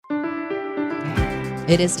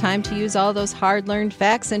It is time to use all those hard-learned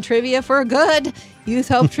facts and trivia for good. Youth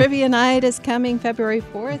Hope Trivia Night is coming February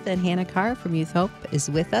 4th, and Hannah Carr from Youth Hope is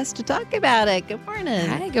with us to talk about it. Good morning.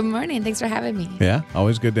 Hi, good morning. Thanks for having me. Yeah,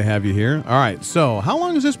 always good to have you here. All right, so how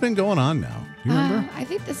long has this been going on now? You remember? I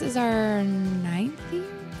think this is our 9th year.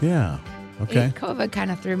 Yeah, okay. COVID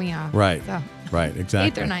kind of threw me off. Right, So right,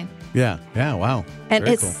 exactly. 8th or 9th. Yeah, wow. And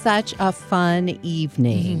Very it's cool. such a fun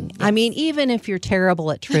evening. Mhm, I mean, even if you're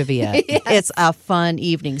terrible at trivia, Yes. it's a fun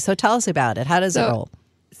evening. So tell us about it. How does it roll?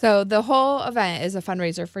 So the whole event is a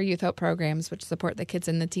fundraiser for Youth Hope programs, which support the kids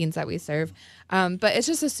and the teens that we serve. But it's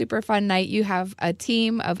just a super fun night. You have a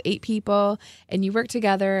team of 8 people, and you work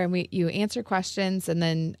together, and you answer questions, and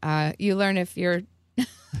then you learn if you're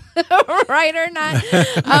right or not.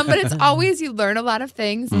 But it's always, you learn a lot of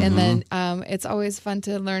things, and then it's always fun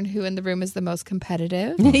to learn who in the room is the most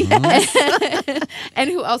competitive and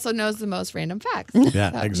who also knows the most random facts.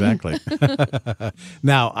 Yeah, exactly.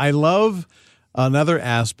 Now, I love another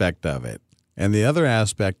aspect of it. And the other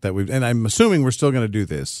aspect that and I'm assuming we're still going to do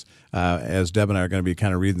this, as Deb and I are going to be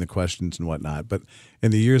kind of reading the questions and whatnot. But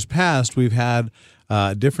in the years past, we've had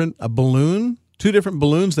two different balloons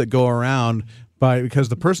that go around because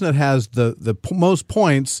the person that has the most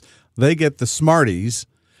points, they get the Smarties.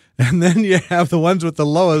 And then you have the ones with the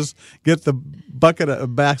lowest get the basket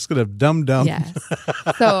of Dum Dum. Yes.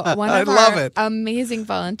 So one of love our it. amazing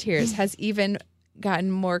volunteers has even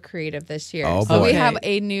gotten more creative this year. Oh, so boy. we have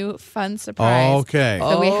a new fun surprise. Okay.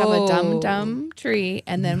 So we have a Oh. Dum Dum tree,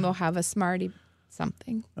 and then we'll have a Smartie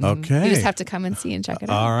something. Okay. You just have to come and see and check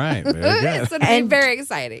it out. All right. Very good. It's going to be very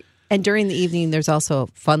exciting. And during the evening, there's also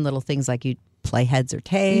fun little things like you play heads or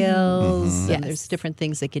tails. Mm-hmm. And Yes. there's different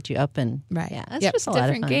things that get you up and Right. Yeah, it's Yep. just a lot of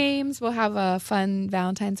different fun. games. We'll have a fun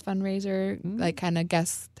Valentine's fundraiser, like kind of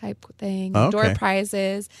guest type thing. Okay. Door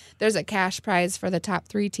prizes. There's a cash prize for the top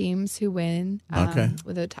 3 teams who win. Okay.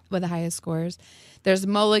 With the highest scores. There's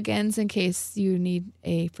mulligans in case you need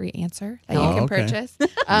a free answer that you can okay. purchase.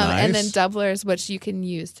 And then Nice. doublers, which you can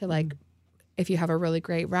use to if you have a really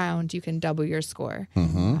great round, you can double your score.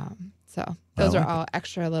 So those are all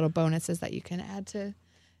extra little bonuses that you can add to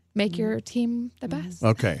make your team the best.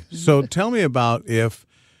 Okay. So tell me about if,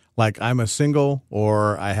 like, I'm a single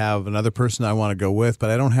or I have another person I want to go with, but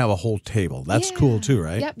I don't have a whole table. That's cool too,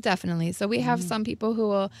 right? Yep, definitely. So we have some people who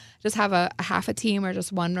will just have a half a team or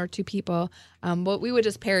just 1 or 2 people. But we would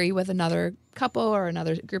just pair you with another couple or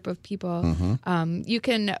another group of people. You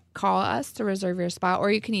can call us to reserve your spot,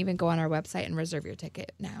 or you can even go on our website and reserve your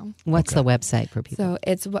ticket now. What's the website for people? So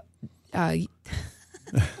it's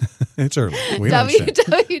It's early. We understand.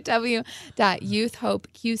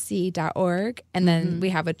 www.youthhopeqc.org, and then we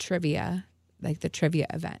have a trivia, like the trivia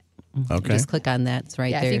event. Okay. Just click on that. It's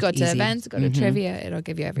right Yeah, there. if you go to Easy. events, go to trivia, it'll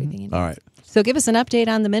give you everything you need. All right. So give us an update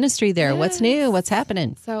on the ministry there. What's new? What's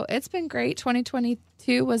happening? So it's been great.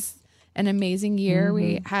 2022 was an amazing year.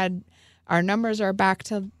 We had our numbers are back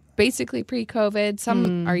to basically pre-COVID.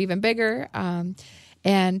 Some are even bigger.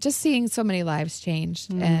 And just seeing so many lives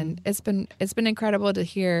changed, and it's been incredible to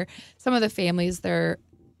hear some of the families their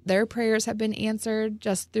prayers have been answered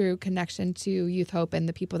just through connection to Youth Hope and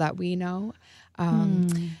the people that we know.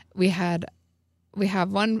 We have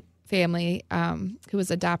one family who was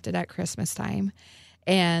adopted at Christmas time,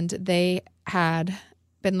 and they had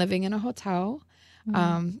been living in a hotel,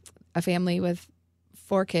 a family with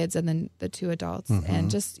 4 kids and then the 2 adults,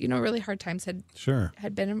 and just really hard times had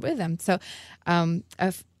been with them. So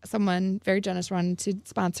someone very generous wanted to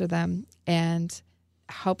sponsor them and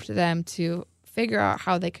helped them to figure out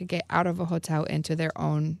how they could get out of a hotel into their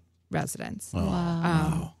own residence.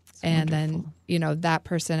 Wow. And then that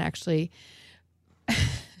person actually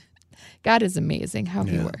God is amazing how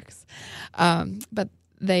he works. But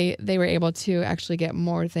they were able to actually get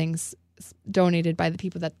more things donated by the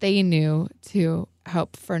people that they knew to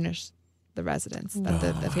help furnish the residence that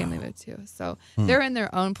the family moved to. So they're in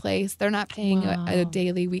their own place. They're not paying a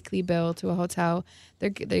daily, weekly bill to a hotel.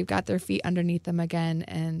 They've got their feet underneath them again.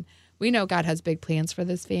 And we know God has big plans for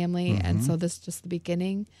this family. And so this is just the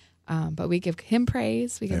beginning. But we give him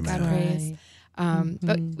praise. We give God praise.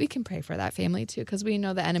 But we can pray for that family too, because we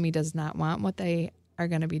know the enemy does not want what they are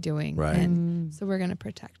going to be doing. Right. And so we're going to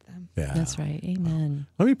protect them. Yeah. That's right. Amen.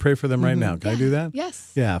 Let me pray for them right now. Can I do that?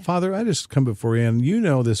 Yes. Yeah. Father, I just come before you, and you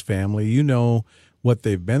know this family. You know what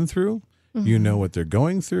they've been through. You know what they're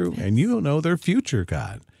going through, and you know their future,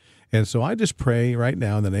 God. And so I just pray right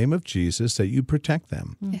now in the name of Jesus that you protect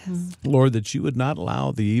them. Yes. Lord, that you would not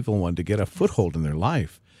allow the evil one to get a foothold in their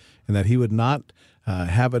life, and that he would not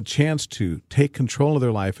have a chance to take control of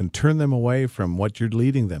their life and turn them away from what you're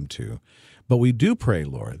leading them to. But we do pray,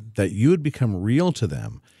 Lord, that you would become real to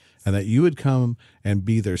them, and that you would come and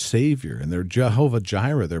be their Savior and their Jehovah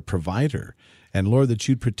Jireh, their provider. And Lord, that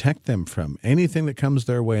you'd protect them from anything that comes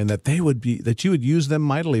their way, and that you would use them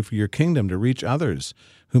mightily for your kingdom to reach others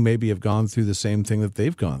who maybe have gone through the same thing that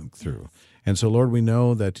they've gone through. And so, Lord, we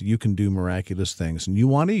know that you can do miraculous things, and you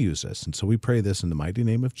want to use us. And so we pray this in the mighty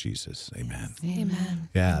name of Jesus. Amen. Amen.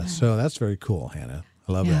 Yeah, Amen. so that's very cool, Hannah.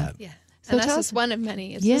 I love that. Yeah. So And that's tell just us- one of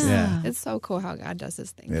many. It's Yeah. just, it's so cool how God does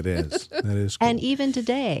his thing. It is. That is cool. And even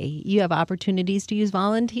today, you have opportunities to use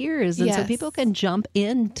volunteers. And so Yes. people can jump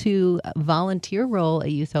into a volunteer role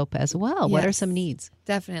at Youth Hope as well. What are Yes. some needs?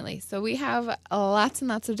 Definitely. So we have lots and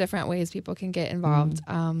lots of different ways people can get involved.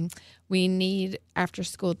 We need after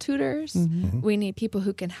school tutors. We need people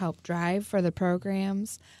who can help drive for the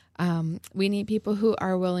programs. We need people who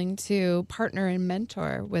are willing to partner and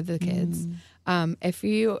mentor with the kids. If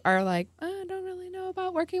you are like, I don't really know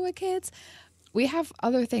about working with kids, we have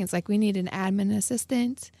other things. Like we need an admin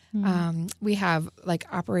assistant. We have like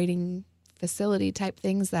operating facility type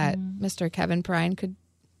things that Mr. Kevin Prine could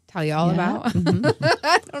tell you all Yeah. about.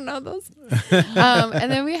 I don't know those.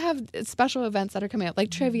 And then we have special events that are coming up,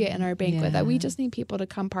 like trivia in our banquet, that we just need people to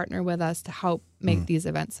come partner with us to help make these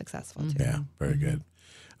events successful too. Yeah, very good.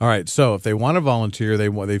 All right, so if they want to volunteer,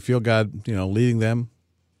 they feel God, leading them.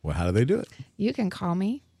 Well, how do they do it? You can call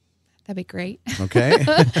me. That'd be great. Okay.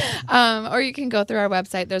 Or you can go through our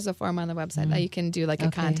website. There's a form on the website that you can do like a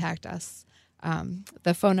Okay. contact us.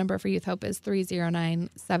 The phone number for Youth Hope is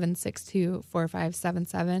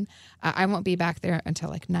 309-762-4577. I won't be back there until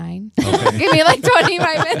like 9. Give me like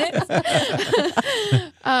 25 minutes.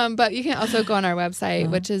 But you can also go on our website,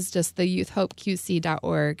 which is just the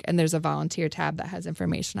youthhopeqc.org, and there's a volunteer tab that has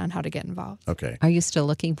information on how to get involved. Okay. Are you still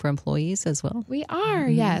looking for employees as well? We are,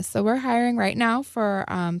 yes. So we're hiring right now for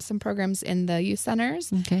some programs in the youth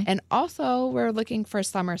centers. Okay. And also we're looking for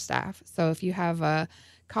summer staff. So if you have a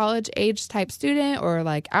college age type student or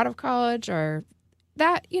like out of college or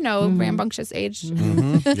that, rambunctious age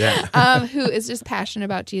Yeah. who is just passionate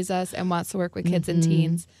about Jesus and wants to work with kids and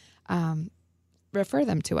teens, refer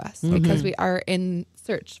them to us because we are in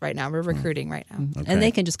search right now. We're recruiting right now. Okay. And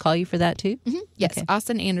they can just call you for that too? Yes, Okay.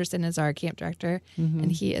 Austin Anderson is our camp director, and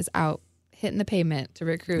he is out hitting the pavement to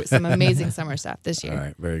recruit some amazing summer staff this year. All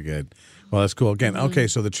right, very good. Well, that's cool. Again, okay,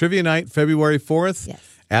 so the trivia night, February 4th Yes.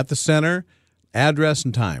 at the center, address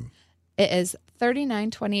and time. It is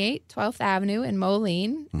 3928 12th Avenue in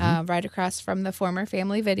Moline, right across from the former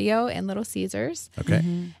Family Video and Little Caesars. Okay.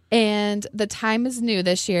 And the time is new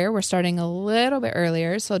this year. We're starting a little bit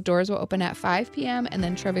earlier, so doors will open at 5 p.m. and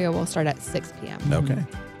then trivia will start at 6 p.m. Okay.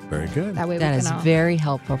 Very good. That way That we is can all... very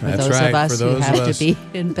helpful for That's those right, of us for who those have of us. to be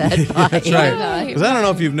in bed by. That's right. Right. Because I don't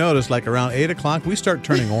know if you've noticed, like around 8 o'clock, we start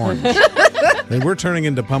turning orange. And we're turning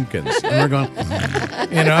into pumpkins. And we're going,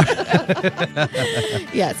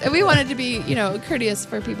 Yes, and we wanted to be, courteous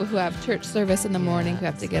for people who have church service in the morning, who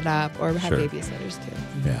have to get up, or have Sure. babysitters too.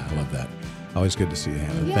 Yeah, I love that. Always good to see you,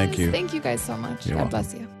 Hannah. Yes, Thank you. Thank you guys so much. You're God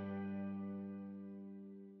welcome. bless you.